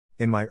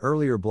In my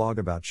earlier blog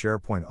about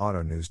SharePoint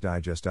Auto News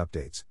Digest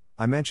updates,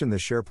 I mentioned the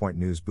SharePoint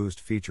News Boost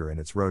feature and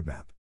its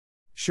roadmap.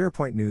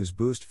 SharePoint News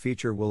Boost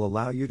feature will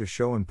allow you to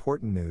show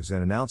important news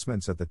and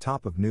announcements at the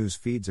top of news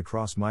feeds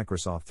across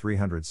Microsoft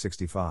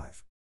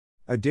 365.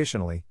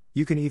 Additionally,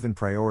 you can even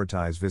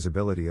prioritize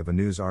visibility of a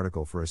news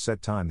article for a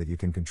set time that you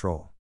can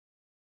control.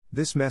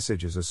 This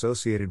message is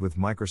associated with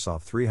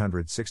Microsoft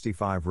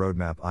 365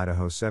 Roadmap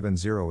Idaho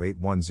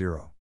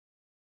 70810.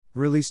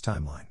 Release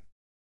timeline.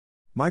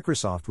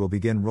 Microsoft will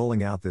begin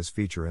rolling out this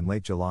feature in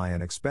late July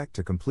and expect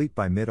to complete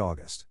by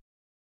mid-August.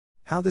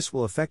 How this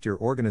will affect your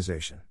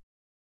organization.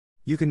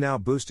 You can now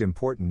boost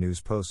important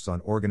news posts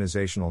on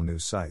organizational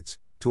news sites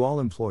to all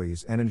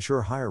employees and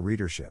ensure higher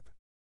readership.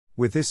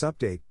 With this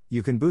update,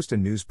 you can boost a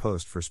news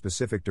post for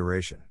specific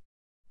duration.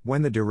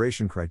 When the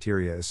duration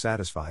criteria is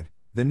satisfied,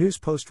 the news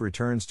post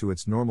returns to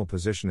its normal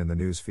position in the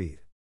news feed.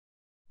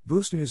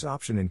 Boost news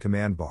option in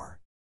command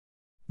bar.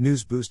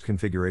 News boost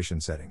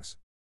configuration settings.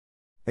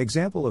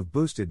 Example of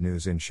boosted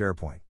news in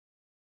SharePoint.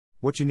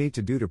 What you need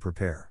to do to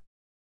prepare.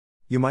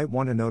 You might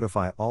want to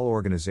notify all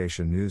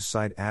organization news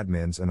site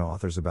admins and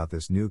authors about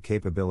this new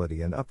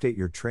capability and update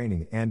your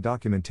training and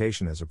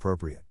documentation as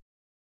appropriate.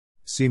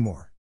 See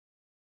more.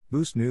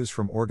 Boost news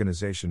from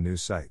organization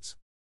news sites.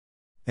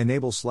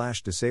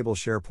 Enable/disable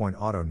SharePoint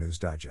Auto News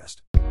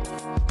Digest.